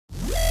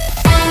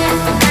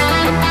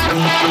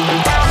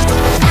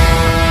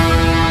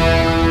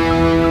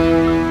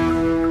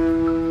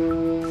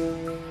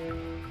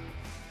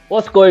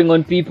What's going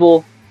on,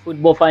 people?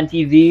 Football Fan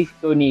TV,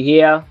 Tony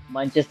here.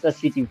 Manchester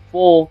City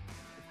 4,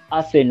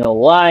 Arsenal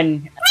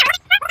 1.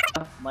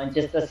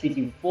 Manchester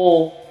City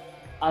 4,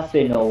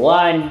 Arsenal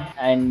 1.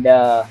 And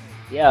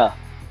yeah,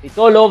 it's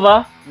all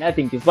over.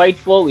 Nothing to fight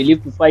for. We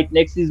live to fight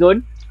next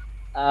season.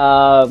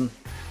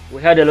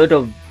 We had a lot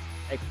of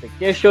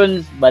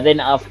expectations, but then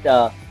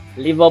after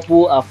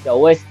Liverpool, after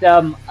West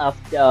Ham,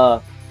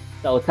 after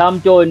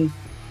Southampton,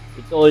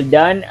 it's all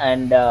done.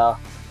 And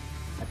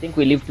I think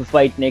we live to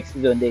fight next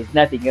season. There's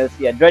nothing else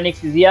here.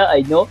 Dranix is here,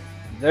 I know.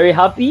 Very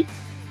happy.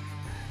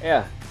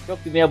 Yeah,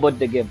 talk to me about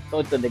the game.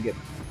 Thoughts on the game.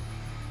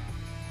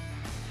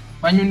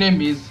 My new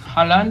name is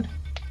Haaland.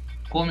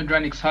 Call me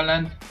Dranix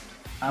Haaland.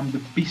 I'm the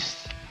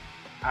beast.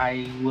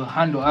 I will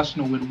handle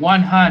Arsenal with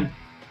one hand.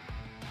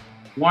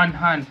 One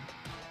hand.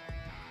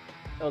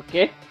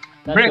 Okay.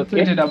 That's Very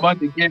okay. excited about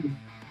the game.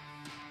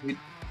 It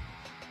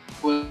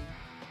was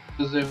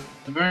a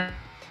very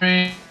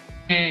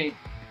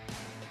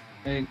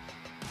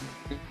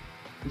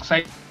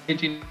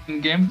exciting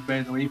game,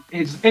 by the way.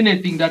 If it's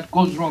anything that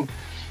goes wrong,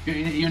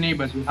 your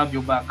neighbors will have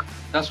your back.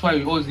 That's why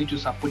we always need to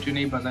support your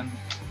neighbors, and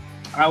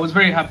I was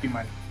very happy,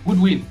 man. Good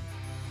win,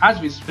 as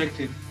we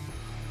expected.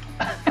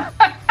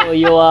 So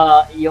you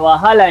are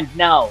Haaland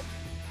now.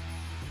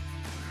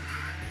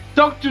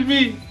 Talk to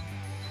me.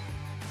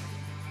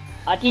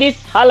 At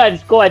least Haaland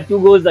scored 2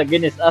 goals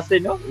against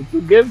Arsenal. In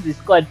 2 games, he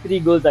scored 3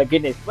 goals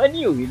against Man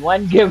U in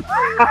 1 game.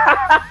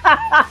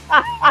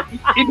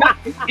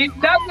 It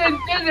doesn't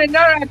change the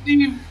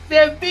narrative.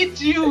 They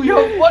beat you.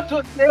 You're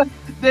bottom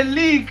the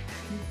league.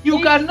 You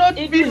cannot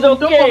be on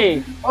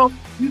okay. top of.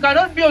 You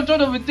cannot be on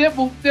top of the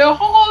table the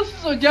whole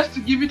season just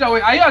to give it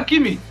away. Are you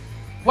Akimi?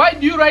 Why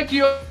do you write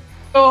your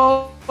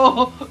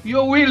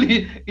will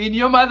in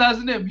your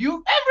mother's name?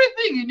 You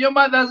everything in your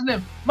mother's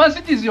name. Man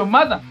City is your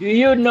mother. Do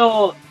you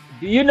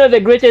know the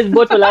greatest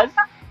bottlers?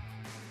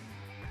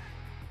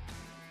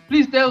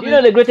 Please tell me. You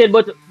know the greatest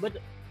bottle, but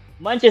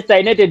Manchester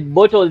United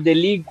bottled the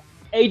league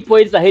 8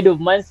 points ahead of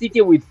Man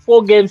City with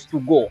 4 games to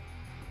go.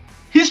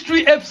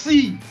 History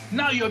FC.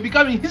 Now you're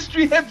becoming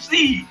History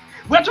FC.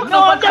 We're talking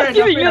No, about I'm just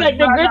giving you like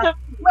the greatest.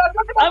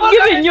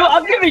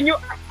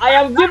 I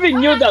am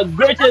giving you the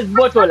greatest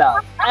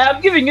bottlers. I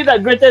am giving you the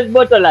greatest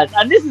bottlers,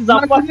 and this is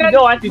a fact you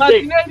don't want to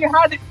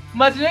take.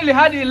 Martinelli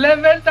had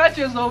 11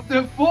 touches of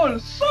the ball.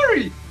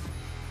 Sorry.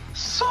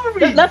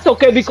 That's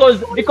okay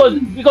because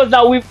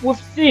now we've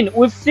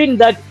seen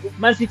that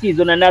Man City is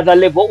on another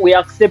level. We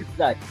accept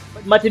that.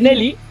 But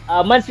Martinelli,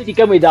 Man City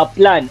came with a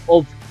plan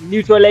of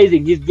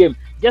neutralizing this game,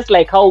 just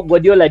like how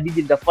Guardiola did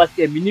in the first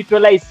game. He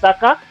neutralized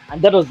Saka, and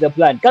that was the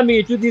plan. Coming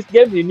into this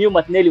game, he knew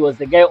Martinelli was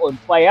the guy on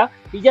fire.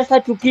 He just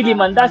had to kill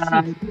him, and that's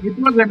it. It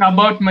wasn't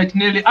about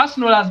Martinelli.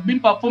 Arsenal has been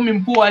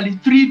performing poorly.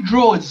 3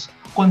 draws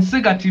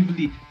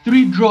consecutively.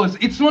 3 draws.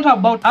 It's not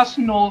about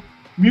Arsenal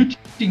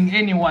muting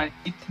anyone.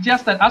 It's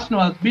just that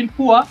Arsenal has been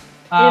poor.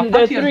 In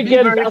the 3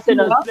 games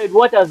Arsenal played,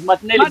 what has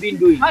Martinelli been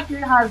doing?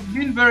 Martinelli has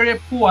been very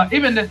poor.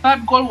 Even the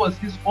 3rd goal was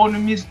his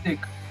own mistake.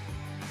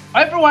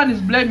 Everyone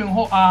is blaming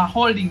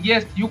Holding.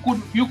 Yes, you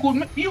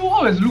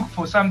always look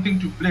for something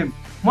to blame.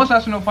 Most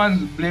Arsenal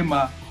fans blame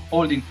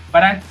Holding,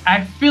 but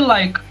I feel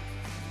like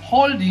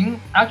Holding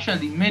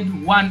actually made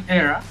one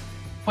error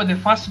for the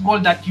first goal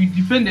that you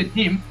defended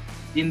him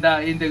in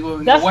the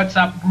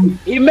WhatsApp group.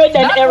 He made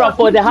an error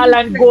for the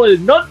Haaland goal,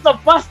 not the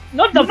first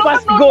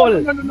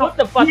goal. Not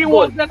the first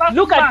goal.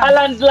 Look at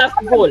Haaland's last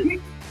goal.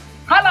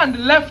 Haaland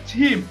left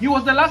him. He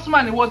was the last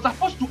man. He was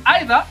supposed to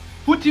either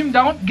put him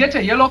down, get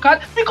a yellow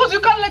card, because you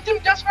can't let him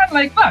just run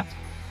like that.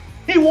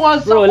 He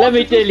was. Bro, let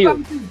me tell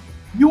you.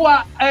 You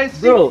are a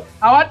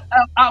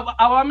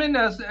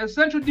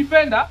central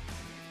defender.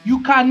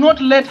 You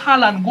cannot let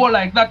Haaland go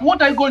like that.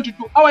 What are you going to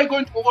do? How are you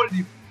going to hold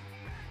him?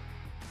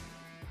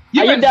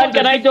 Are you done?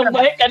 Can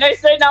I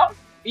say now?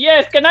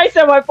 Yes, can I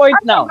say my point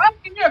now? I'm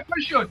asking you a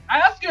question. I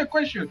ask you a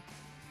question.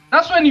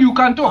 That's when you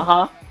can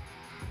talk.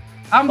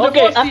 I'm the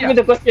okay, boss ask here. me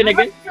the question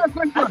again.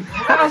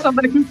 Ask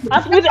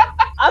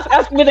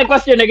me the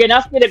question again.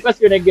 Ask me the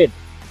question again.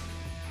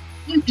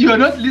 You're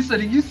not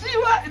listening. You see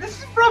what? This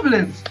is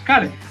problems.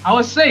 Karen, I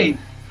was saying,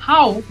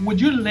 how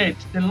would you let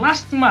the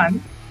last man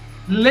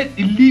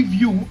leave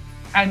you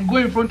and go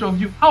in front of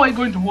you? How are you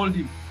going to hold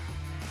him?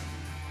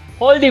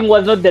 Holding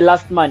was not the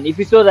last man. If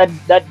you saw that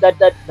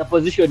the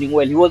positioning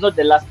well, he was not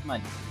the last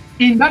man.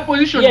 In that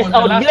position, yes, was the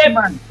last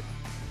man.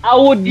 I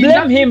would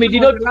blame him. He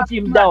did not put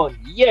him down.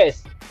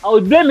 Yes, I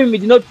would blame him. He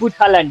did not put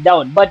Haaland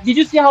down. But did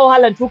you see how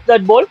Haaland took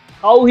that ball?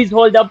 How his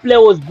hold-up play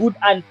was good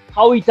and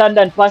how he turned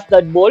and passed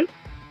that ball?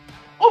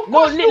 Of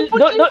course,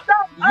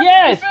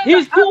 yes,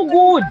 he's too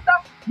good.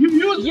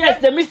 Yes,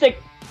 the mistake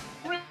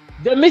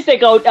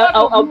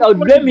I would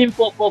blame him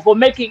for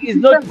making is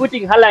not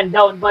putting Haaland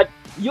down. But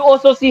you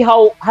also see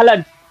how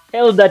Haaland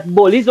held that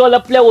ball. His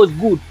hold-up play was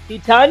good. He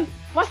turned,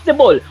 passed the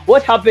ball.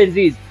 What happens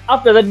is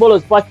after that ball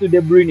was passed to De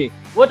Bruyne,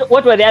 what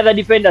were the other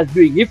defenders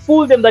doing? He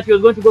fooled them that he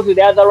was going to go to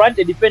the other run.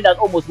 The defenders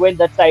almost went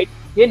that side.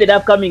 He ended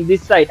up coming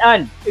this side,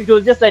 and it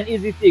was just an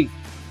easy thing.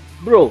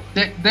 Bro,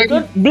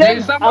 don't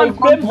blame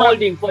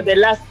Holding for the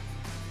last.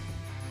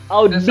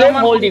 I would There's blame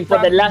someone Holding for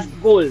the who- last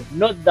goal,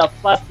 not the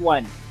first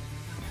one.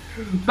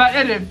 But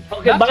anyway,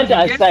 Okay, that's banter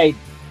the game. aside.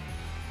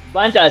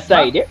 Banter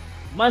aside,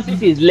 Man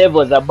City is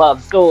levels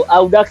above, so I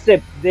would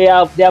accept they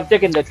have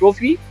taken the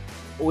trophy.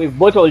 We've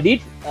bottled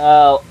it.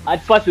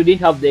 At first, we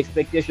didn't have the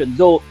expectation,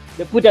 though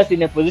they put us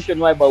in a position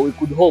whereby we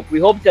could hope. We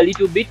hoped a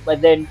little bit,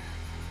 but then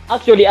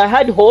actually, I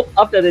had hope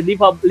after the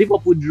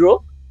Liverpool draw.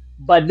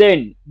 But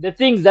then the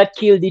things that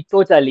killed it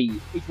totally,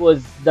 it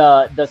was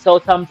the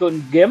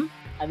Southampton game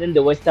and then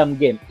the West Ham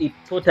game. It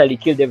totally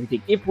killed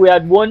everything. If we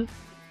had won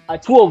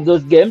two of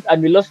those games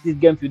and we lost this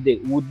game today,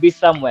 we would be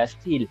somewhere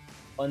still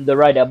on the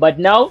radar. But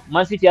now,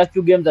 Man City has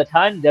 2 games at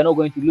hand. They're not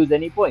going to lose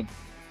any points.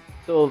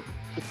 So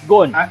it's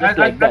gone just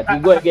like that. We'll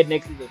go again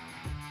next season.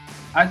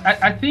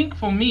 I think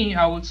for me,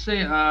 I would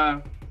say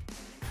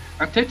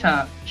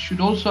Arteta should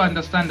also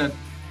understand that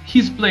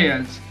his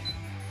players,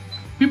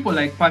 people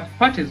like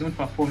Pat is not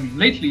performing.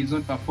 Lately, he's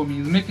not performing.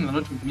 He's making a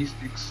lot of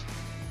mistakes.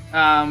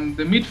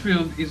 The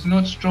midfield is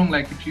not strong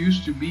like it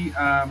used to be.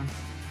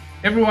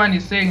 Everyone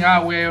is saying,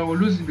 we're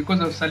losing because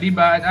of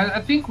Saliba. I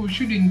think we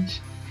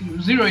shouldn't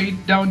zero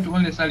it down to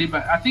only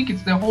Saliba. I think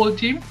it's the whole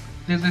team.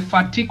 There's a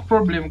fatigue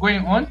problem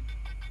going on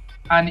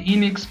and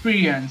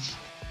inexperience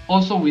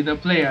also with the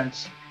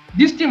players.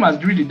 This team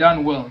has really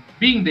done well.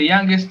 Being the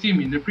youngest team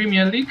in the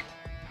Premier League,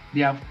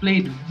 they have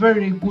played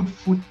very good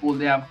football.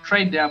 They have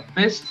tried their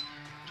best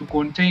to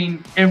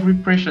contain every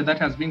pressure that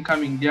has been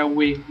coming their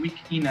way week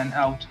in and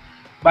out.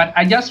 But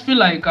I just feel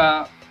like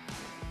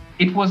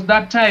it was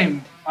that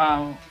time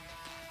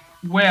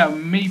where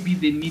maybe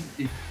they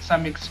needed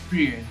some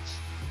experience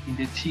in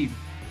the team,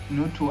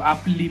 to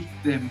uplift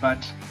them.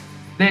 But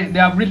they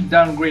have really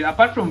done great.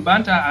 Apart from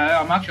banter,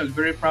 I'm actually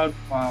very proud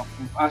of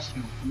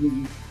Arsenal,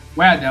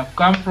 where they have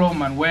come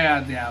from and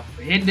where they have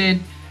headed.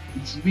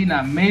 It's been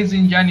an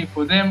amazing journey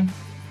for them.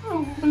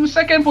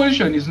 Second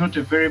position is not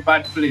a very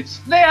bad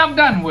place. They have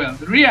done well.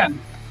 Really,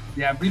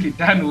 they have really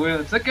done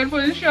well. Second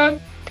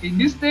position in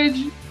this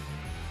stage.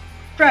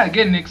 Try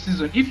again next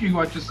season if you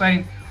were to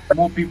sign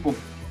more people.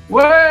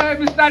 Well,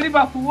 Mr.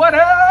 Liverpool, what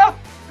up?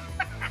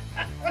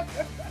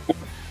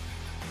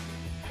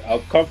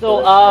 I've come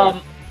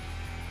So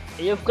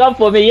you've come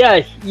for me.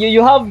 Yes,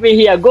 you have me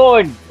here. Go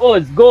on,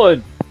 go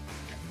on.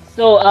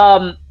 So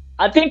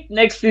I think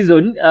next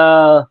season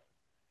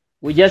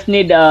we just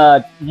need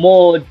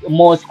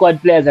more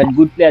squad players and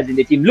good players in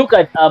the team. Look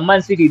at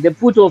Man City. They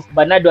put off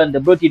Bernardo and they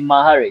brought in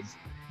Mahrez.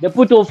 They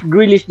put off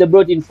Grealish. They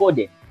brought in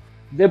Foden.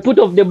 They put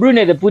off De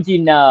Bruyne. They put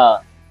in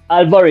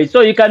Alvarez.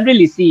 So you can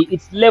really see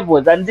it's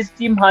levels, and this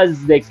team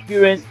has the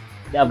experience.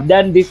 They have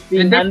done this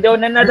thing, and they're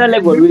on another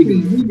level.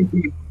 Really,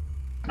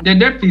 the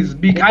depth is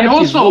big, and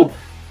also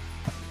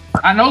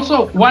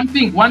one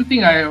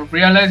thing I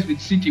realized with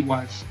City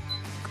was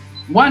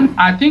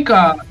I think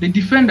the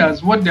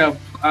defenders, what they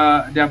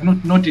have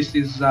not noticed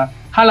is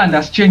Haaland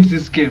has changed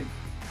this game.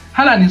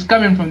 Haaland is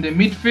coming from the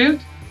midfield.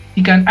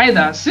 He can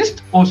either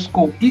assist or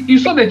score. You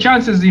saw the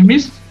chances he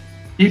missed.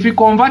 If he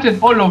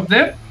converted all of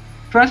them,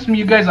 trust me,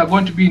 you guys are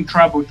going to be in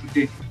trouble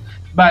today.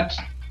 But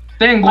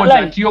thank God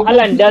that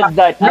Haaland does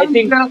that. I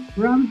think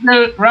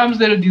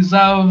Ramsdale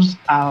deserves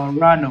a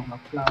round of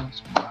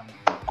applause.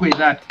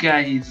 That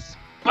guy is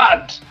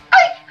bad.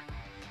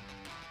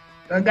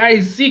 The guy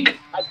is sick.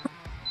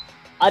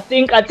 I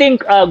think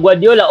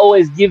Guardiola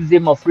always gives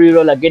him a free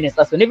roll against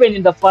Arsenal. Even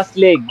in the first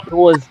leg, it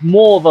was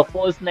more of a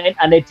false 9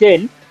 and a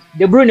 10.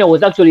 De Bruyne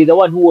was actually the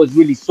one who was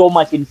really so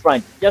much in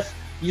front. Just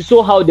you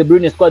saw how De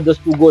Bruyne scored those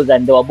 2 goals,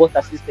 and they were both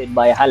assisted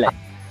by Haaland.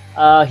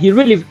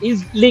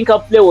 His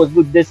link-up play was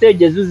good. They say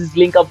Jesus'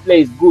 link-up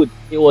play is good.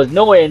 He was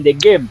nowhere in the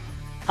game.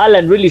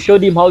 Haaland really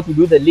showed him how to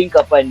do the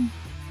link-up, and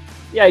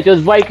yeah, it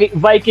was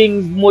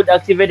Vikings mode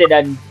activated,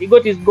 and he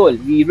got his goal.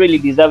 He really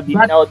deserved it.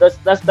 Now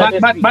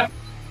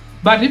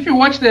but if you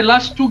watch the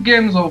last 2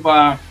 games of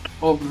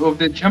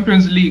the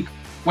Champions League,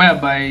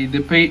 whereby they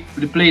played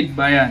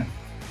Bayern,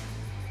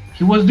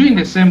 he was doing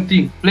the same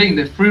thing, playing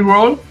the free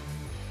roll.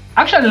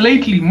 Actually,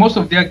 lately, most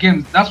of their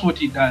games, that's what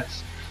he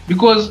does.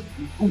 Because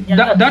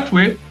that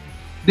way,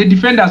 the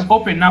defenders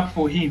open up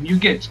for him. You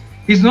get,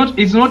 he's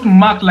not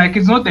marked, like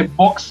he's not a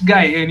box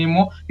guy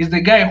anymore. He's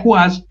the guy who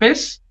has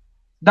pace.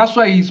 That's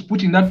why he's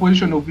put in that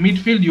position of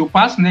midfield. You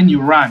pass and then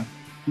you run.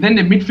 Then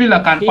the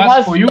midfielder can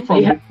pass for you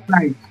from the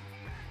side.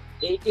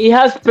 He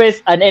has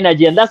pace and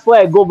energy, and that's why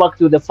I go back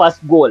to the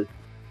first goal,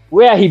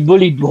 where he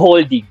bullied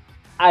Holding,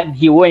 and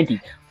he went in.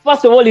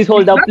 First of all, his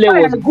hold-up play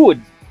was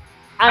good.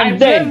 And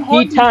then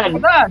he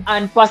turned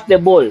and passed the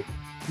ball.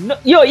 No,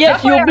 you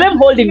blame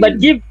Holding, but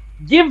give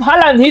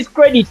Haaland his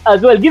credit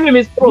as well. Give him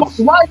his props.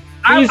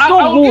 He's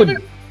so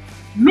good.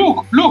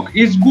 Look,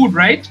 he's good,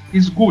 right?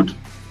 He's good.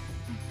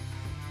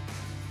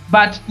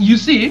 But you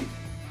see,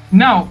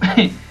 now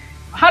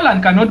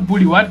Haaland cannot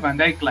bully Wout van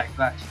Dijk like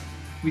that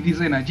with his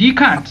energy. He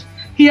can't.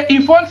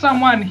 He found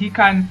someone he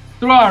can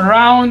throw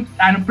around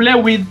and play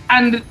with,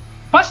 and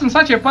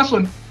such a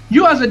person,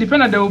 you as a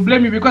defender, they will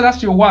blame you because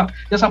that's your work.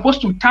 You're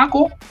supposed to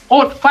tackle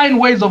or find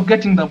ways of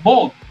getting the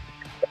ball.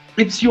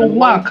 It's your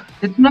work.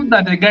 It's not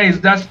that the guy is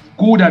just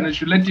good and you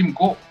should let him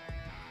go.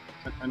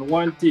 And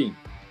one thing,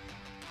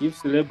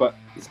 if Saliba,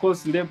 it's called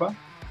Saliba,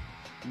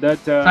 that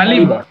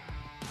Saliba.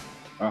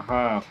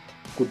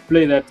 could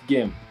play that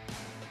game,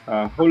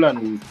 Holland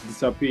will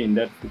disappear in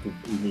that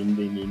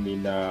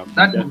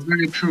That is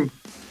very true.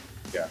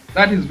 Yeah,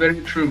 that is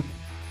very true.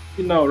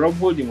 Now, Rob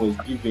Holding was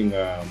giving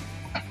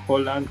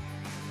Holland,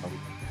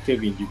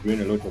 Kevin De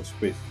Bruyne a lot of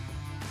space.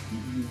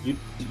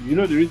 You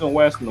know the reason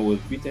why Arsenal was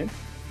beaten?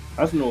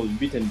 Arsenal was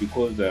beaten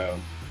because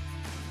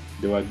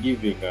they were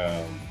giving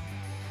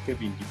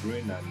Kevin De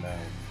Bruyne and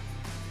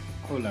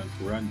Holland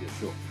to run the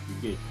show.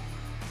 Okay.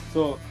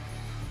 So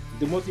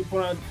the most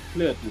important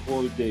player to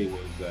hold there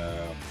was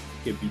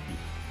KBD.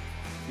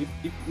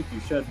 If you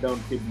shut down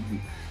KBD,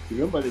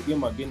 remember the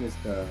game against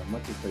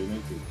Manchester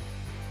United?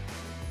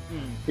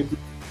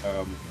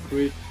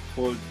 KBD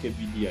hold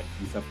KBD and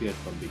disappeared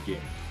from the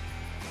game.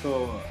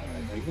 So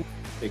I think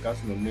the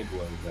Arsenal made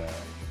was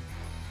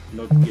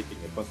not getting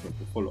a person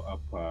to follow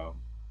up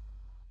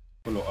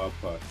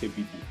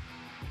KBD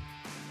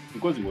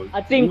because it was.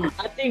 I think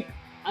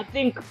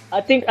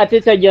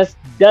Arteta just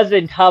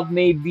doesn't have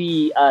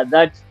maybe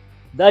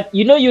that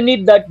you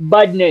need that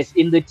badness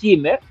in the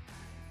team.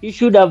 He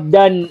should have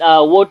done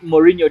what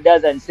Mourinho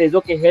does and says,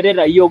 okay,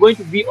 Herrera, you're going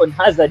to be on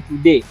Hazard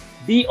today.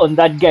 Be on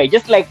that guy,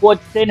 just like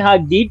what Ten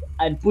Hag did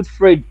and put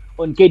Fred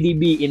on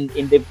KDB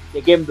in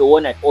the game they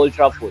won at Old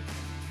Trafford.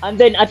 And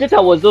then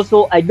Arteta was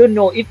also, I don't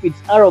know if it's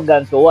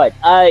arrogance or what.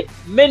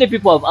 Many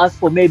people have asked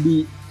for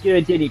maybe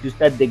Kieran Tierney to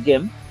start the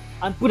game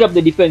and put up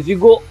the defense. You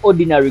go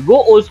ordinary,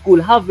 go old school,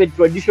 have a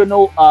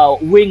traditional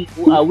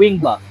wing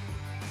back,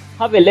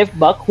 have a left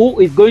back who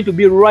is going to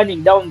be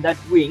running down that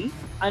wing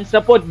and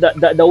support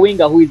the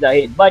winger who is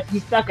ahead. But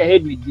he's stuck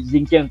ahead with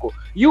Zinchenko.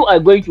 You are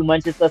going to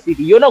Manchester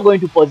City. You're not going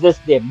to possess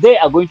them. They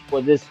are going to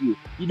possess you.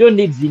 You don't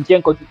need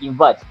Zinchenko to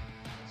invert.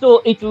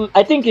 So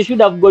I think he should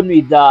have gone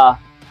with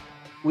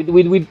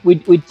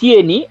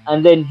Tierney,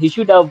 and then he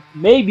should have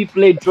maybe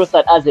played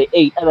Trossard as an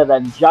 8 other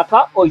than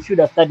Xhaka, or he should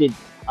have started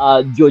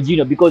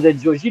Jorginho, because when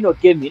Jorginho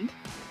came in,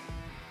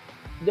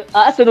 the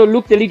Arsenal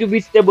looked a little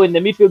bit stable in the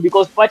midfield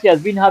because Partey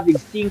has been having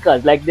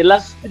stinkers. Like the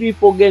last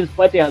 3-4 games,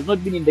 Partey has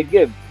not been in the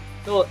game.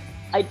 So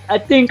I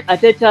think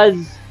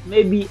Arteta's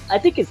I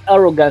think it's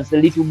arrogance a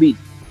little bit.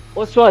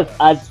 Also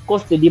has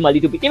costed him a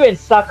little bit. Even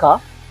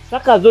Saka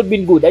has not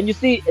been good. And you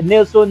see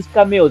Nelson's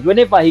cameos.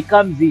 Whenever he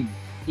comes in,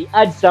 he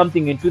adds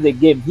something into the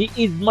game. He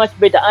is much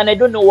better. And I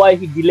don't know why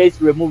he delays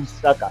to remove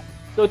Saka.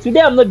 So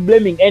today I'm not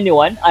blaming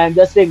anyone. I am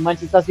just saying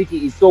Manchester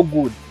City is so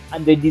good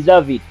and they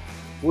deserve it.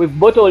 We've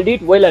bottled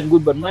it well and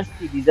good, but Man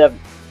City deserve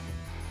it.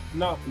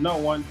 Now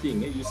one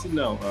thing, you see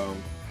now,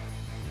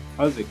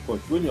 as a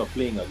coach, when you're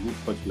playing a good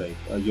coach like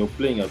you're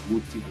playing a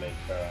good team like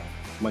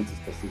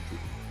Manchester City,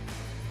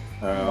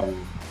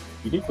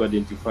 you need to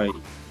identify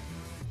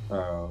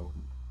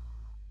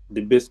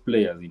the best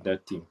players in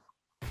that team.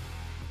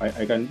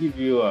 I can give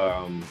you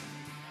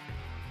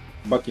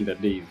back in the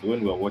days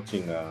when we were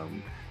watching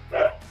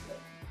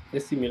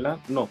AC Milan,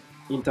 no,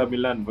 Inter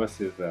Milan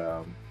versus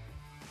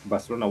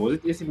Barcelona. Was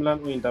it AC Milan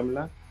or Inter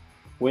Milan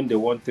when they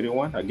won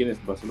 3-1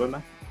 against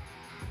Barcelona?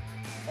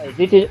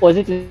 Was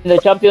it in the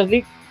Champions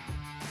League?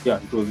 Yeah,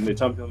 it was in the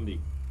Champions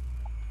League.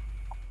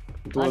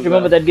 I don't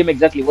remember that game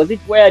exactly. Was it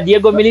where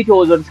Diego Milito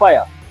was on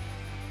fire?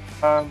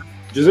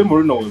 Jose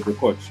Mourinho was the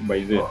coach by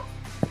then.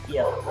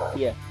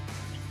 Yeah.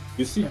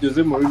 You see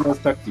Jose Mourinho's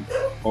tactics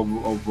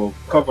of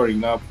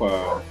covering up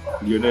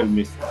Lionel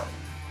Messi.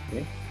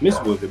 Okay?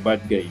 Messi was a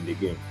bad guy in the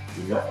game,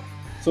 you know.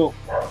 So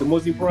the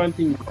most important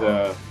thing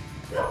is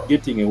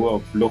getting a way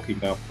of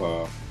blocking up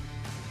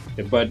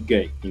a bad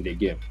guy in the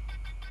game.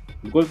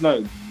 Because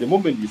now, the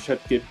moment you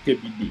shut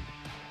KBD,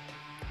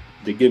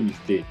 the game is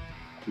dead.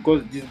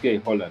 Because this guy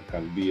Holland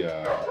can be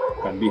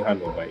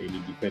handled by any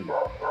defender.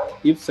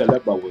 If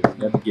Saliba was in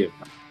that game,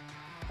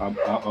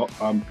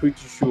 I'm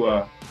pretty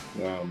sure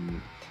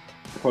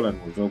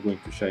Holland was not going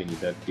to shine in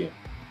that game.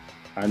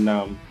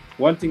 And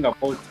one thing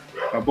about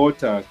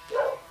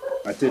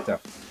Arteta,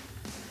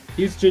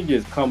 his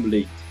changes come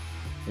late,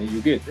 and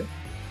you get it.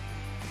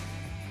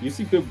 You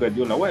see Pep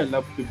Guardiola. Why I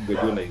love Pep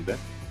Guardiola is that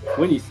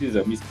when he sees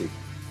a mistake,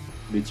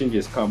 the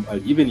changes come.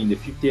 Even in the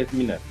 50th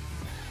minute,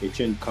 a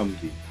change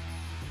comes in.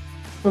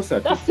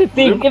 That's the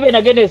thing. Even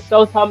against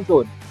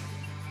Southampton,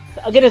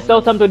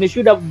 he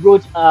should have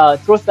brought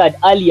Trossard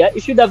earlier.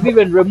 He should have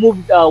even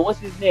removed what's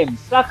his name,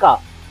 Saka,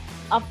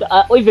 after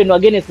even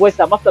against West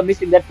Ham after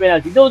missing that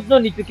penalty. There was no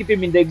need to keep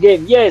him in the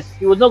game. Yes,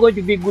 he was not going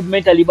to be good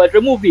mentally, but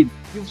remove him.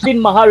 You've seen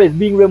Mahrez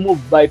being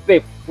removed by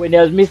Pep when he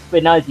has missed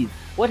penalties.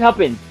 What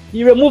happens?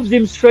 He removes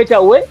him straight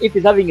away if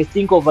he's having a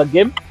stink of a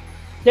game.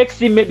 Takes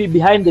him maybe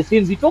behind the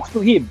scenes. He talks to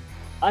him.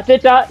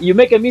 Arteta, you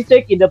make a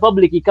mistake in the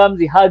public, he comes,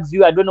 he hugs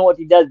you. I don't know what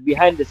he does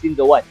behind the scenes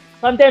or what.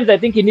 Sometimes I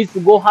think he needs to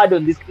go hard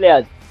on these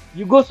players.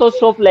 You go so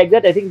soft like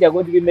that, I think they're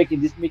going to be making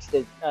these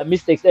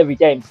mistakes every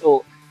time.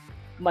 So,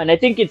 man, I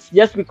think it's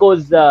just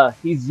because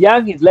he's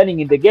young, he's learning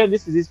in the game.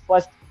 This is his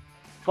first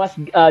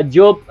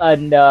job,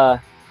 and I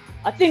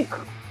think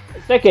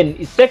second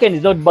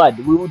is not bad.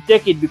 We will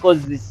take it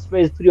because it's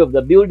phase 3 of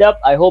the build-up.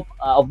 I hope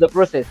of the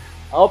process.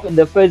 I hope in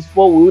the phase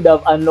 4 we would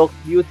have unlocked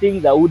new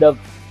things that would have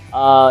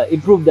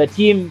improve the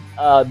team,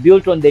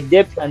 built on the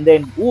depth, and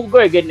then we'll go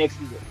again next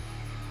season.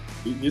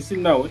 You see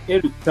now,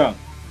 Eric Tang.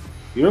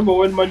 You remember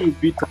when Man U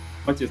beat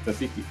Manchester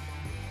City?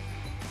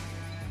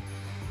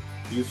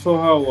 You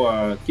saw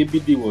how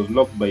KBD was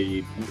locked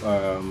by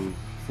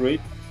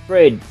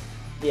Fred.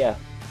 Yeah.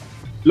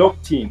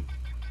 Locked in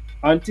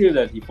until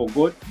that he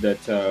forgot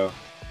that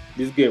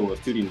this guy was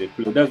still in the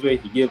play. That's why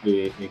he gave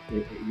you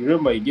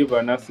remember he gave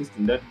an assist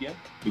in that game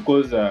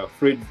because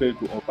Fred failed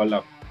to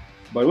overlap.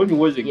 But when you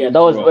watch the game,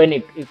 that was when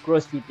it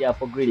crossed it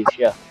for Grealish,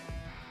 yeah.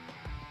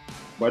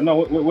 But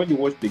now when you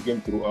watch the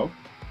game throughout,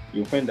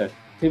 you find that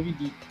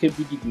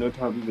KBD did not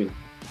have even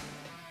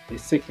a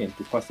second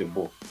to pass a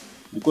ball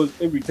because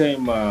every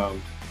time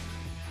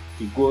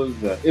he goes,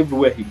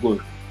 everywhere he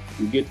goes,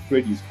 you get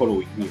Fred is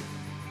following him.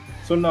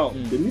 So now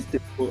the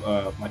mistake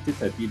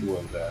Mateta did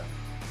was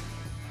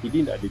he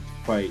didn't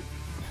identify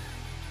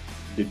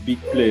the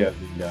big players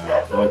in the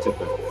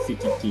Manchester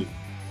City team.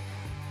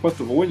 First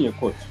of all, when you're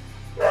coach,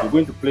 you're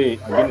going to play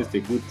against a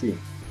good team,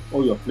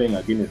 or you're playing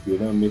against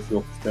Lionel Messi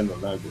or Cristiano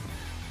Ronaldo.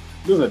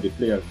 Those are the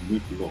players you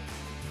need to lock.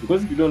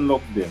 Because if you don't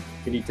lock them,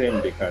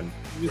 anytime they can.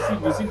 You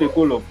see the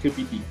goal of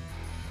KBD,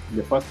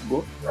 the first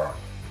goal.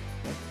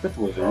 That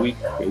was a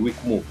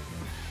weak move.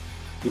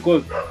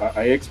 Because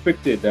I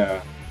expected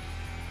a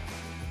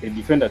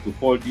defender to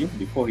hold him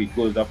before he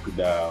goes up to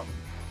the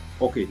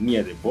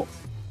near the box.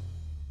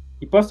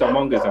 He passed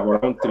among us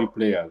around 3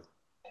 players.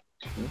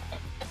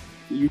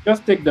 You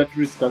just take that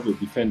risk as a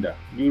defender.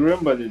 You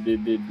remember the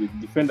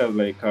defenders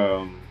like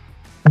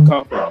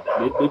Kappa,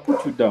 they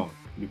put you down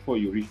before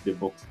you reach the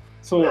box.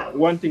 So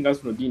one thing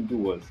Arsenal didn't do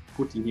was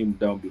putting him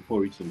down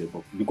before reaching the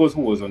box because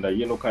who was on the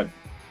yellow card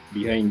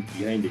behind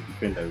the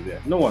defenders there?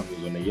 No one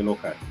was on a yellow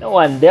card. No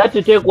one. They had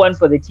to take one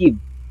for the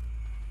team.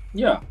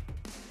 Yeah,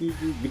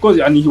 because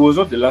he was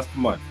not the last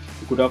man.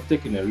 He could have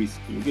taken a risk.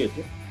 You get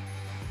it?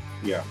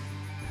 Yeah.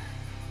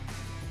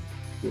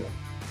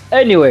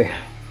 Anyway,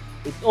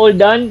 it's all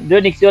done.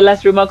 Donix, your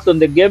last remarks on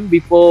the game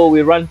before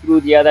we run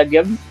through the other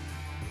games?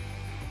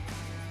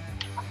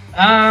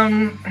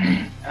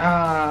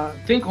 I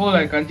think all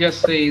I can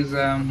just say is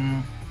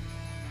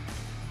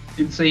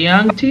it's a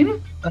young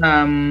team.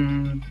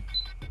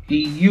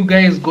 You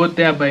guys got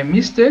there by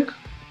mistake,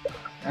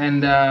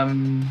 and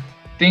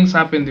things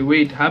happen the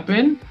way it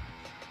happened.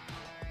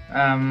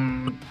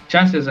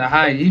 Chances are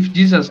high if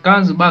Jesus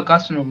comes back,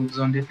 Arsenal is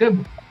on the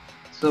table.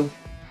 So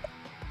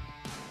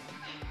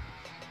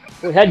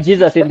we had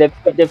Jesus in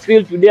the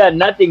field today and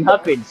nothing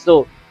happened.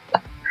 So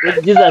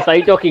what Jesus are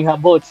you talking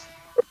about?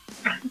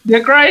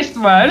 The Christ,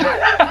 man.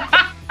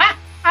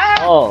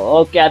 Oh,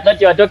 okay. I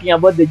thought you were talking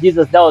about the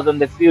Jesus that was on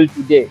the field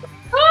today.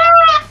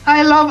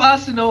 I love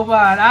Arsenal,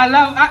 man.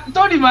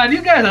 Tony, man,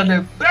 you guys are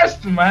the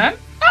best, man.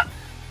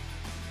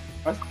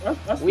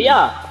 We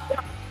are.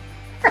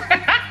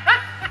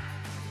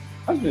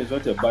 Arsenal is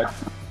not a bad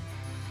team.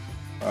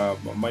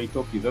 My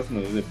talk is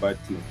Arsenal is a bad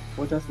team.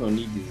 What Arsenal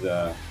needs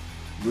is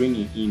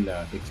bringing in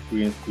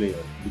experienced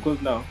players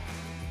because now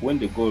when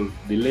they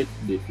let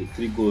the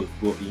 3 goals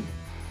go in,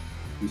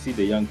 you see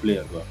the young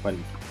players who are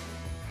panicking.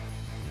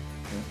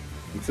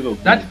 Instead of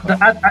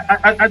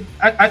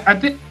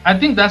I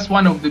think that's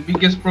one of the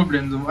biggest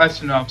problems of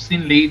Arsenal I've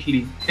seen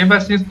lately. Ever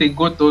since they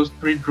got those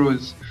 3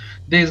 draws,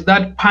 there's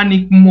that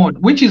panic mode,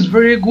 which is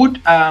very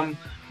good.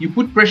 You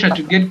put pressure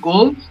to get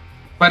goals,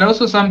 but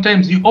also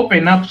sometimes you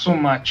open up so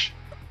much.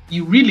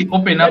 You really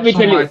open up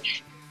so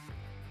much.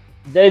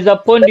 There's a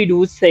pundit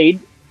who said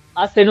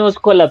Arsenal's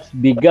collapse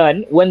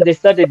began when they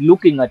started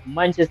looking at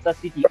Manchester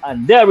City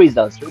and their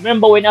results.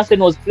 Remember when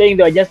Arsenal was playing,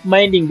 they were just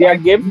minding their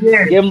game,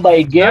 game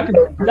by game.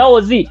 That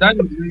was it.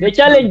 The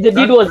challenge they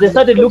did was they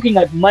started looking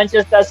at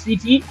Manchester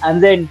City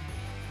and then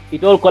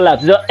it all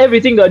collapsed. So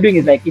everything they're doing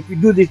is like, if you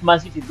do this, Man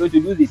City is going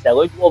to do this. They're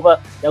going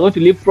to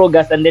leapfrog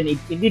us, and then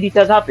indeed it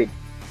has happened.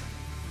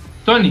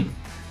 Tony,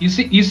 you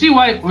see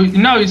why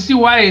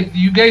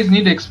you guys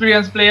need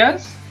experienced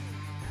players.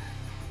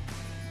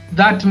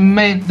 That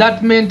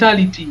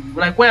mentality,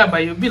 like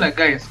whereby you'll be like,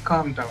 guys,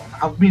 calm down.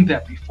 I've been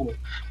there before.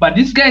 But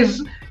these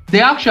guys, they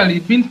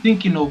actually been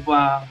thinking of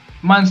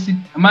Man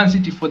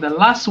City for the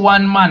last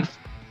 1 month.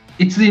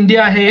 It's in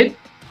their head.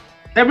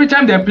 Every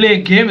time they play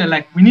a game, they're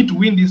like, we need to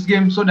win this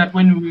game so that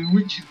when we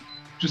reach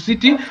to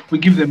City, we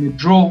give them a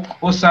draw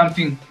or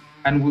something,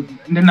 and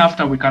then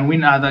after we can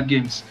win other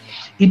games.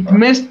 It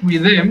messed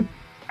with them,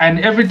 and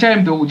every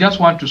time they will just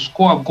want to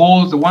score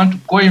goals, they want to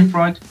go in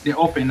front, they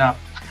open up.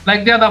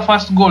 Like the other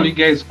first goal you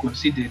guys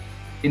conceded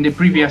in the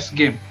previous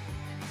game.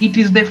 It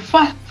is the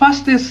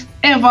fastest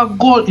ever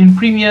goal in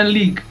Premier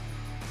League.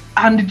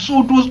 And it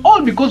was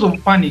all because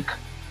of panic.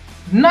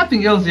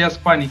 Nothing else,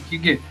 just panic, you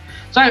get.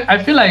 So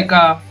I feel like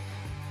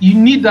you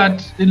need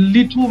that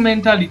little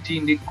mentality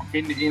in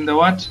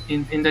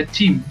the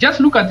team. Just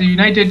look at the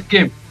United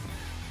game.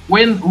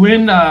 When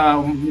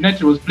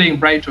United was playing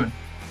Brighton,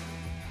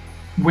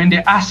 when they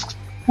asked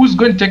who's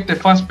going to take the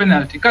first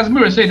penalty,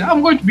 Casemiro said,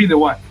 I'm going to be the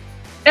one.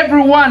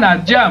 Everyone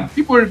had jammed.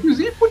 People refused.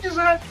 He put his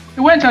hand.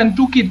 He went and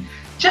took it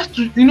just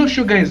to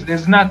show guys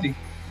there's nothing.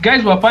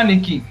 Guys were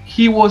panicking.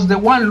 He was the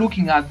one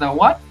looking at the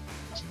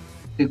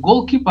the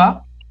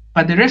goalkeeper,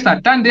 but the rest are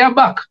turned their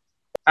back.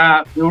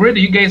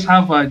 Already you guys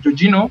have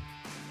Jorginho.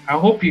 I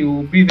hope he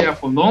will be there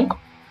for long.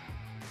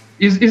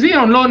 Is he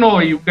on loan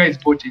or you guys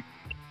bought it?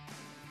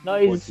 No,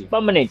 it's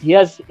permanent. He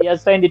has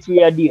signed a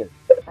 2-year deal.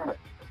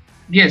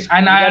 Yes,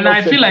 and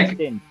I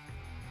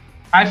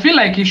feel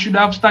like he should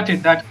have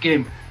started that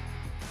game.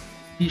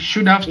 He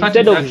should have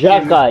started instead of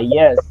Xhaka.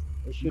 Yes,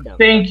 he should have.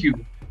 Thank you.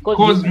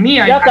 Because me,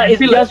 Xhaka I is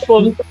feel just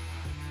like from.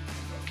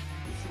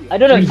 I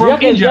don't know.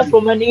 Xhaka is just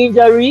from an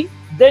injury.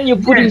 Then you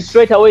put him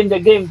straight away in the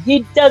game.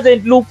 He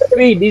doesn't look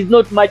fit. He's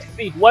not much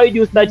fit. Why do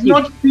you start him?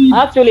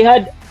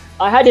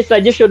 I had a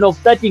suggestion of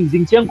starting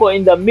Zinchenko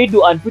in the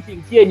middle and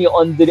putting Tierney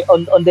on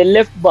the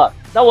left back.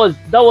 That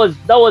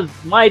was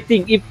my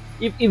thing. If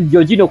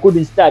Jorginho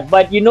couldn't start,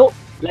 but you know,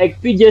 like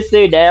PJ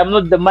said, I am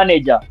not the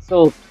manager,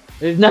 so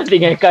there's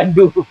nothing I can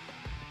do.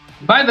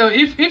 By the way,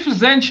 if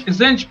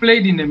Zench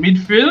played in the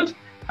midfield,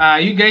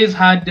 you guys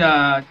had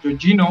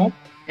Jorginho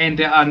and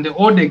the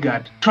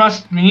Odegaard.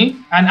 Trust me,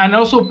 and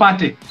also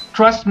Partey.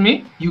 Trust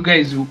me, you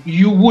guys,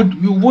 you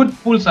would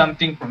pull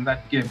something from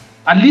that game.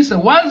 At least a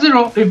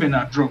 1-0, even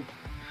a draw.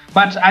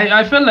 But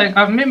I feel like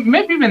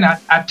maybe even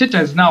Arteta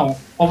is now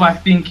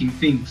overthinking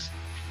things.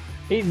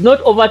 He's not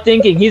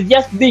overthinking. He's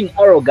just being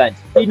arrogant.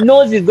 He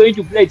knows he's going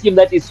to play a team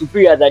that is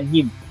superior than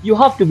him. You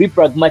have to be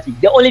pragmatic.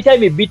 The only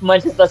time he beat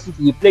Manchester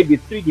City, he played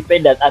with 3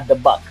 defenders at the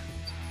back.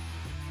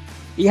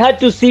 He had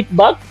to sit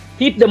back,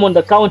 hit them on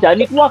the counter, and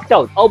it worked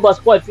out. Alba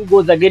scored 2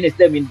 goals against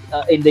them in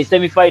the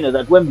semi-finals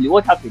at Wembley.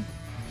 What happened?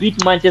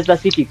 Beat Manchester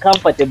City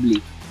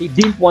comfortably. He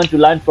didn't want to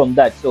learn from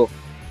that. So,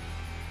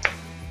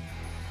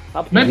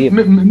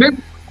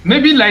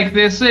 maybe like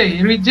they say,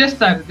 he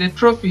registered the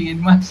trophy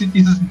in Man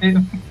City's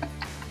name.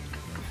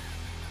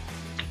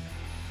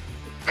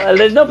 Well,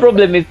 there's no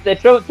problem. If the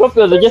trophy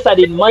was registered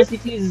in Man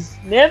City's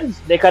names,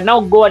 they can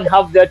now go and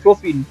have their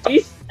trophy in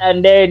peace,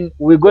 and then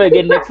we go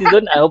again next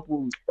season. I hope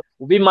we'll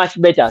be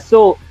much better.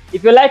 So,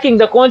 if you're liking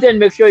the content,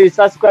 make sure you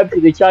subscribe to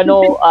the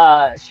channel,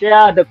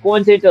 share the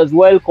content as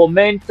well,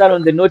 comment, turn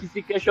on the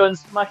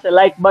notifications, smash the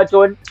like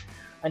button,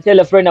 and tell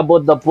a friend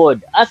about the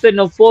pod.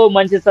 Arsenal 4,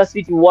 Manchester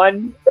City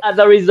 1.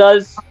 Other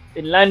results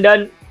in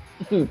London.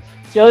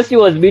 Chelsea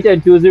was beaten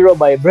 2-0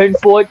 by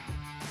Brentford.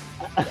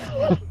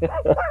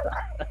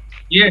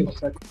 Yes.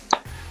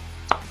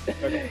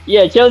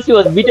 Yeah, Chelsea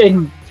was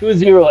beaten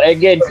 2-0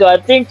 again. So I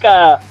think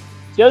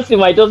Chelsea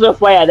might also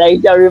fire the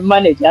interim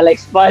manager like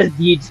Spurs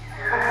did.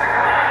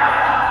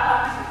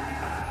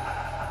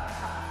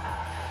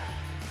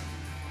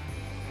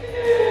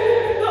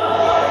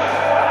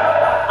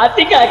 I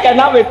think I can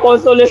have a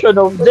consolation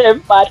of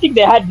them, but I think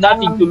they had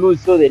nothing to lose,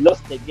 so they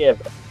lost the game.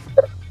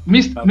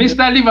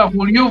 Mr.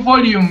 Liverpool, your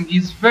volume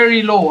is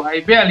very low.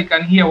 I barely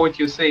can hear what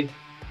you're saying.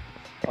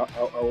 I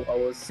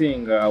was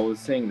saying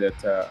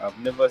that I've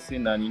never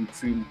seen an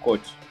interim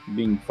coach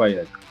being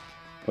fired.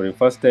 For the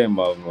first time,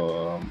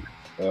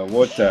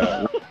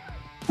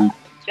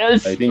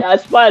 Chelsea, I think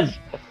Spurs.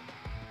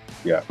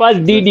 Yeah, Spurs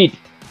did it.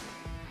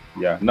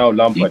 Yeah, now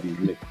Lampard is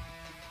late.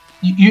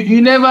 You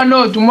never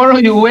know. Tomorrow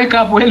you wake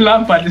up when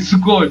Lampard is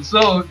gone.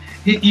 So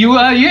you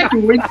are here to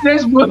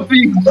witness both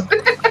things.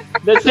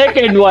 The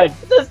second one.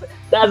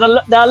 There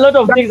are a lot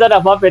of things that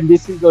have happened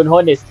this season,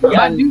 honestly.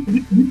 Yeah,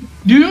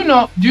 do you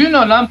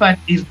know Lampard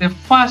is the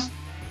first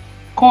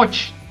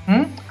coach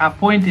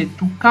appointed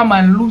to come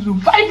and lose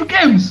 5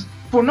 games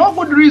for no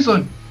good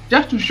reason,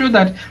 just to show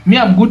that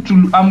I'm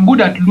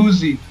good at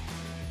losing.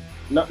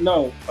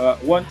 Now,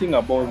 one thing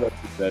about that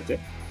is that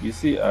you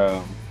see,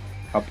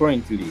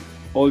 apparently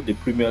all the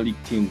Premier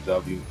League teams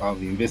have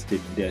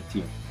invested in their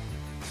team.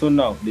 So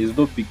now there's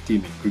no big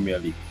team in Premier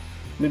League.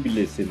 Maybe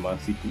let's say Man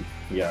City,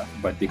 yeah,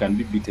 but they can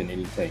be beaten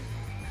anytime.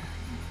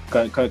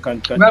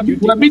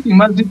 We're beating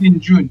Man City in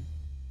June.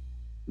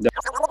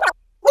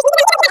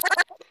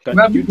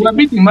 We're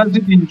beating Man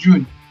City in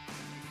June.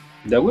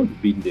 They're going to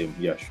beat them,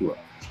 yeah, sure.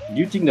 Do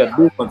you think that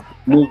they can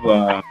move?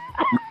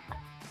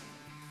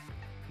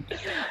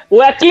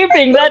 We're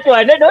keeping that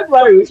one. Don't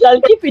worry, we shall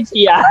keep it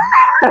here.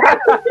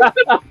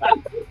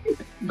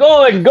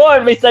 Go on,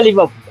 Mr.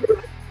 Liverpool.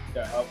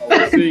 Yeah, I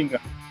was saying,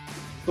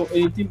 so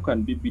any team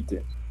can be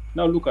beaten.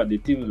 Now look at the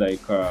teams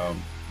like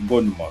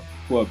Bournemouth,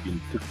 who have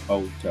been took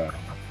out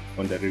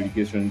on the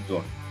relegation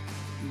zone.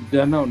 They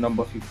are now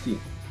number 15.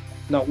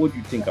 Now, what do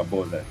you think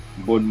about that?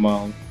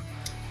 Bournemouth,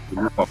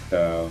 you look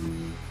at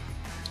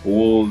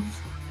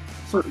Wolves.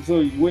 So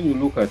when you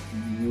look at,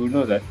 you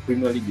know that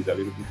Premier League is a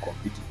little bit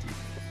competitive.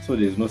 So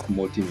there's no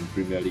small team in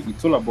Premier League.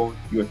 It's all about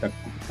your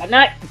tactics.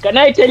 Can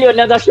I tell you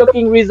another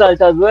shocking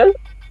result as well?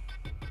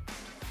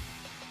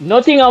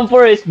 Nottingham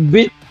Forest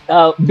beat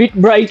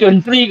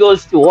Brighton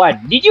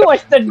 3-1. Did you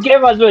watch that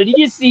game as well? Did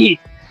you see it?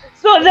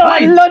 So there were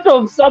a lot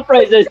of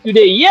surprises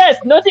today. Yes,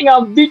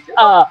 Nottingham beat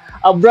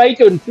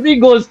Brighton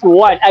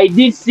 3-1. I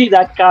did see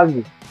that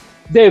coming.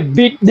 They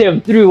beat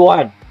them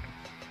 3-1.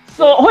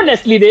 So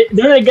honestly, the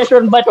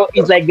relegation battle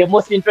is like the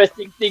most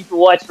interesting thing to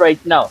watch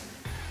right now.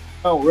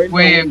 Oh, right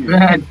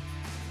now,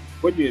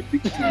 when you're a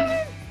big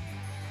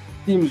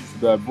team you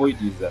should avoid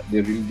is the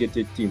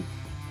relegated team,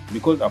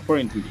 because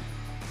apparently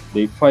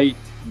they fight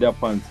their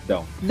pants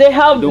down. They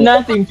have Don't-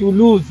 nothing to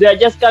lose. They are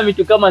just coming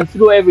to come and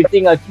throw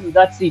everything at you.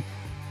 That's it.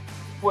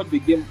 What the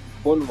game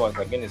Bournemouth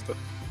against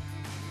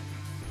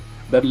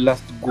that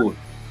last goal,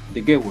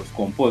 the guy was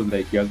composed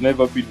like he has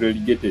never been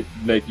relegated,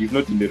 like he's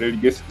not in the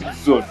relegation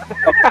zone.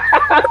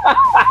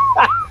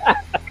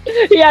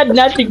 He had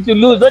nothing to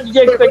lose. What did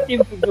you expect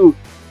him to do?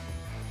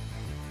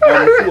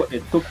 I'm sure a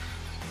top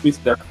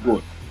missed that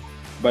goal,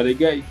 but the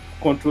guy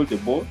controlled the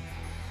ball,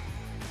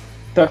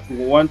 touched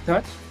one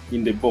touch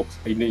in the box,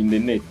 in the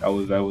net. I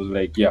was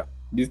like, yeah,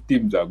 these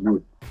teams are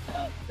good.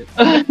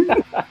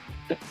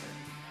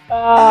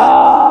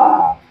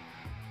 Ah.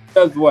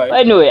 That's why.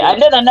 Anyway,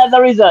 and then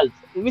another result.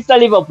 Mr.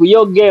 Liverpool,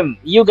 your game,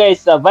 you guys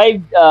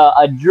survived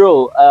a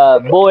draw.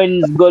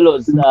 Bowen's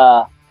goals.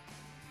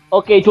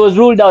 Okay, it was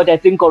ruled out, I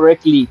think,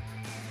 correctly,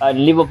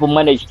 and Liverpool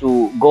managed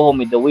to go home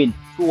with the win,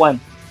 2-1.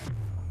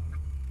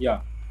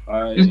 Yeah.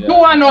 It's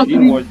 2-1 or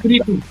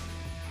 3-2?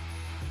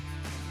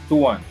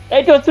 2-1.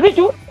 It was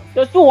 3-2. It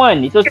was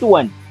 2-1. It was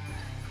 2-1.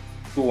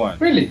 2-1.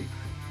 Really?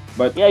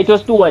 But Yeah, it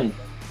was 2-1.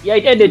 Yeah,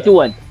 it ended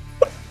 2-1.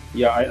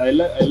 yeah, I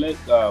like.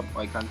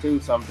 I can tell you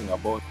something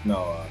about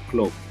now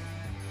Klopp.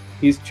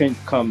 His change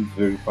comes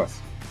very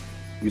fast.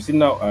 You see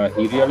now,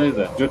 he realized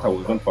that Jota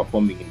was not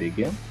performing in the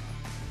game,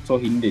 so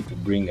he needed to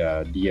bring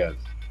Diaz.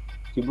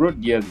 He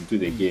brought Diaz into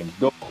the game.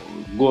 Though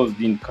goals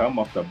didn't come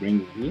after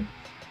bringing him,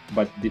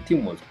 but the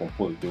team was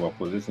composed. They were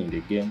possessing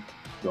the game.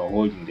 They were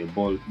holding the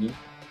ball in.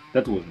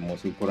 That was the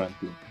most important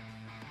thing.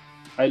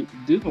 The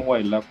reason why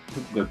I love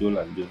Pep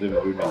Guardiola and Jose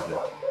Mourinho is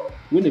that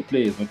when a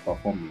player is not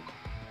performing,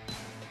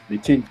 the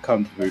change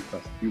comes very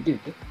fast. You get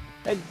it?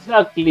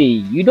 Exactly.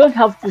 You don't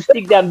have to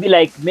stick there and be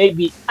like,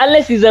 maybe,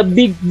 unless he's a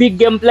big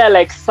game player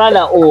like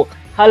Salah or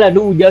Haaland,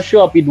 who will just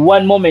show up in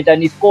one moment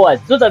and he scores.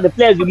 Those are the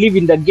players who live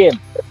in the game.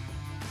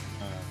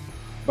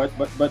 But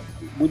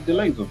with the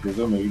likes of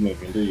Jose Mourinho,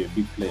 even though you're a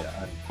big player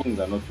and things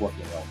are not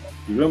working out,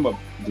 you remember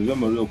Jose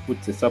Mourinho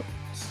puts a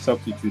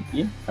substitute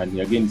in and he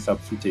again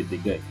substituted the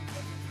guy.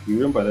 You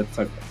remember that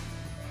saga?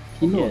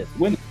 He knows Yes.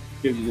 when he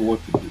tells you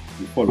what to do,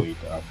 you follow it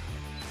up.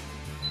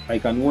 I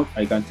can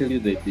tell you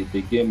that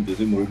the game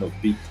Jose Mourinho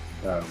beat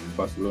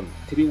Barcelona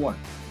 3-1.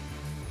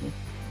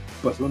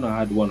 Barcelona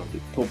had one of the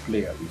top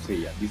players. You say,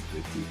 yeah, this is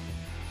the team.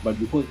 But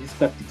because his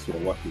tactics were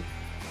working,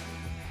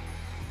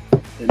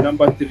 the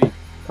number 3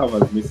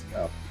 covers messing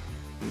up.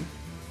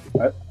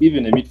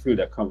 Even a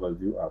midfielder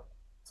covers you up.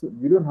 So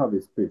you don't have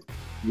a space.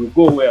 You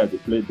go where the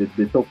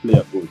top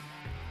player goes.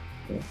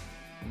 Okay?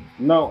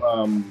 Now,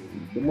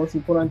 the most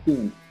important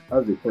thing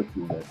as a coach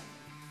is that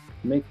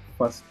make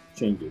fast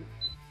changes.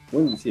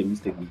 When you see a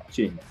mistake, you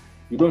change.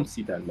 You don't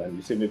sit and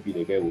you say maybe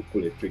the guy will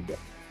pull a trigger.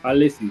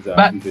 Unless he's a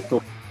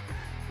top.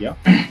 Yeah?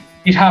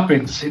 It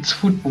happens. It's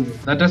football.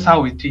 That is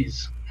how it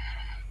is.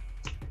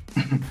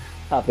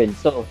 Happens.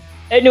 So,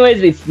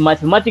 anyways, it's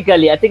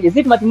mathematically, I think, is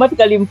it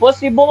mathematically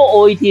impossible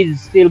or it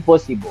is still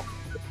possible?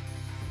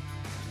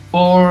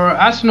 For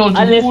Arsenal to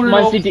Unless pull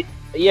Man off, City,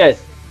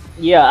 yes.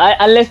 Yeah,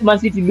 unless Man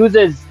City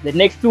loses the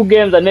next 2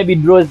 games and maybe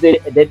draws the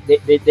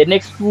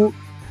next 2,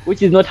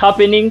 which is not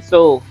happening.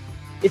 So,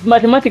 it's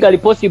mathematically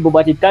possible,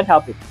 but it can't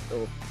happen.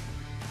 So,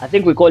 I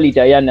think we call it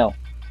a year now.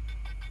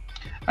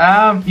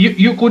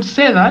 you could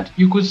say that.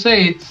 You could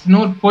say it's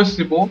not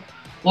possible.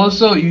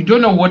 Also, you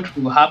don't know what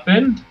will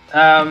happen.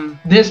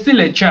 There's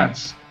still a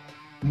chance,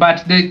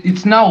 but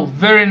it's now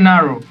very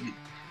narrow.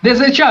 There's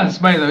a chance,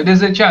 by the way.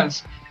 There's a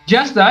chance.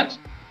 Just that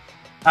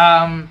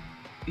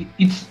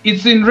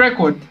it's in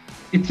record.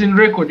 It's in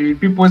record in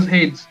people's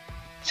heads.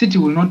 City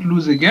will not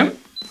lose a game.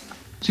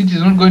 City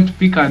is not going to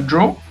pick a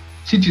draw.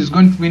 City is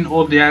going to win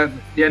all their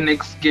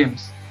next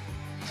games.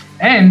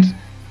 And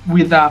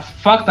with the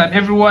fact that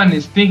everyone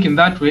is thinking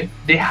that way,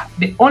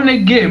 the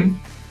only game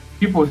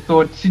people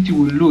thought City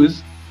will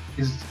lose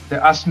is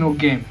the Arsenal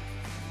game.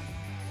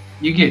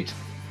 You get?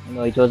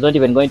 No, it was not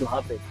even going to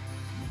happen.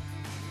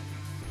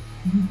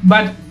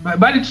 But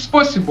it's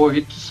possible.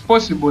 It's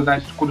possible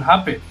that it could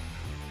happen.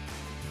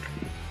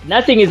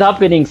 Nothing is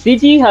happening.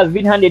 City has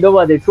been handed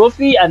over the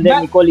trophy, and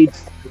then we call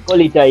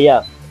it a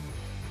year.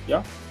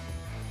 Yeah.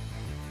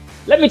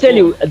 Let me tell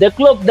you, the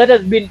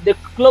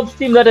club's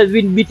team that has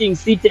been beating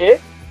City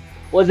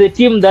was a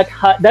team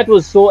that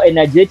was so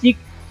energetic.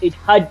 It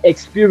had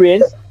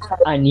experience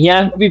and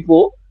young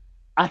people,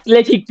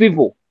 athletic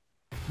people.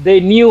 They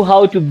knew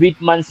how to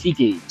beat Man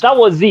City. That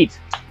was it.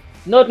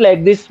 Not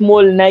like this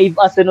small, naive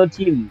Arsenal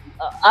team.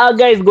 Our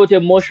guys got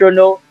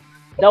emotional.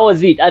 That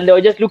was it. And they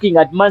were just looking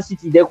at Man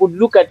City. They could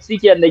look at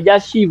City and they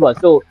just shiver.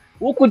 So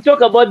we could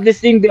talk about this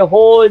thing the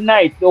whole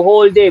night, the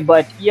whole day.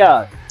 But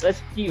yeah,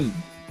 that's team.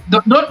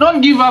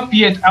 Don't give up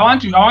yet. I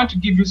want to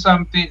give you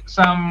some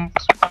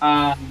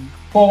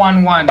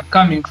 411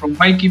 coming from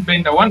Mikey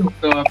Bender, one of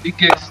the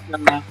biggest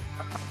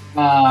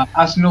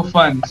Arsenal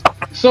fans.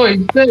 So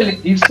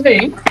he's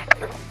saying,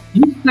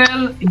 you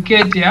sell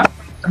Nketiah,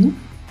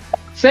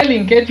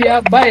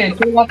 buy a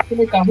taller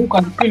striker who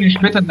can finish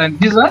better than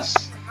Jesus,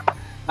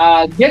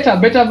 get a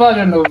better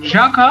version of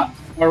Xhaka,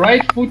 a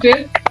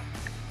right-footed,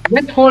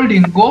 let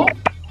Holding go,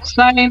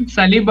 sign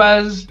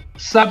Saliba's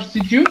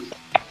substitute,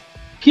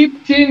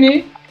 keep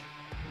Tini,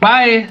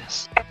 buy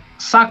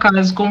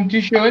Saka's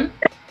competition,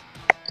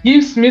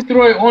 give Smith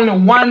Rowe only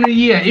 1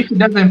 year. If he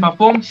doesn't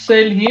perform,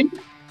 sell him,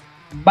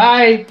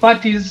 buy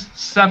Partey's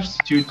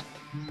substitute.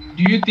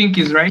 Do you think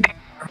he's right?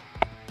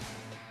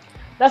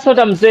 That's what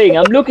I'm saying.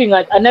 I'm looking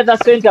at another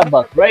centre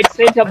back, right?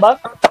 Centre back,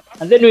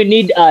 and then we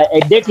need a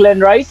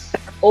Declan Rice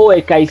or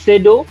a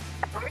Caicedo,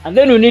 and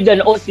then we need an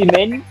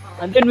Osimhen,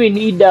 and then we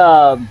need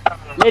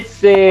let's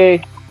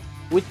say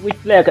which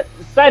player?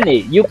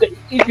 Sane. You can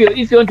if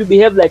you want to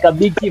behave like a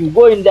big team,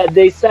 go in there.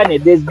 There's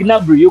Sane, there's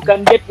Gnabry. You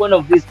can get one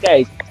of these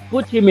guys,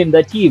 put him in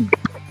the team.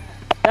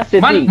 That's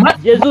the thing.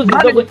 Jesus is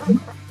not going.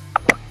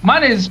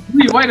 Man is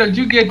free. Why don't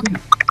you get him?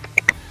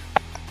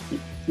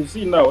 You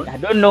see now. I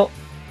don't know.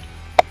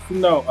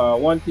 Now,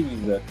 one thing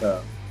is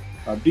that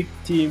a big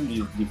team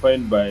is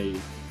defined by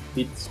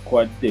its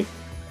squad depth.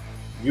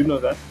 You know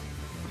that?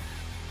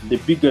 The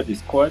bigger the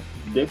squad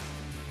depth,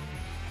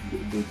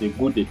 the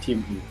good the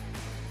team is.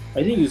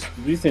 I think it's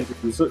recently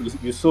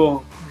you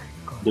saw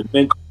the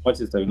bench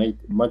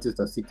of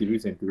Manchester City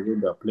recently when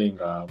they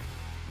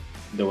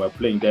were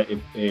playing their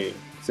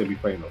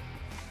semi-final.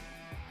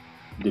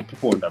 The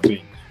people on the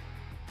bench.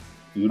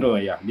 You know,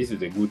 yeah, this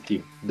is a good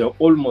team. They're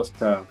almost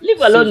leave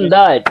alone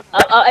that.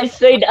 I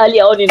said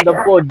earlier on in the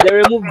pod, they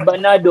removed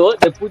Bernardo,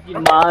 they put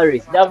in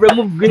Mahrez. They have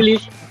removed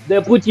Grealish, they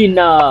put in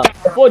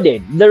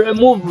Foden. They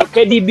removed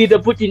KDB, they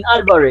put in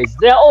Alvarez.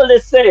 They're all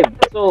the same.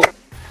 So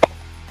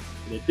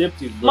the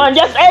depth is man,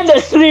 just end the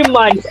stream,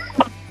 man.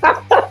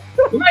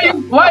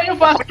 Why are you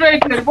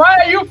frustrated?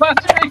 Why are you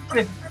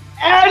frustrated?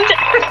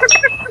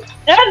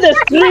 End the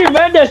stream,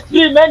 end the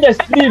stream, end the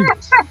stream.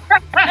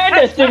 End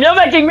the stream. You're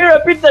making me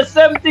repeat the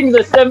same things.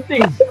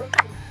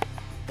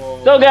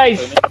 So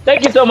guys,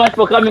 thank you so much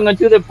for coming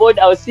onto the pod.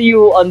 I'll see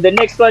you on the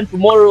next one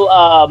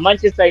tomorrow.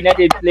 Manchester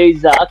United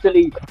plays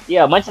Manchester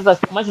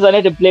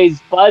United plays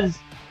Spurs.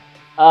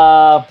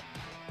 Top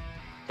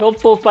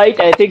 4 fight.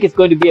 I think it's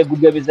going to be a good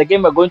game. It's a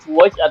game we're going to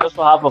watch and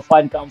also have a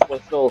fun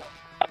campus. So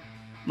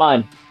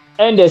man,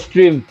 end the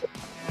stream.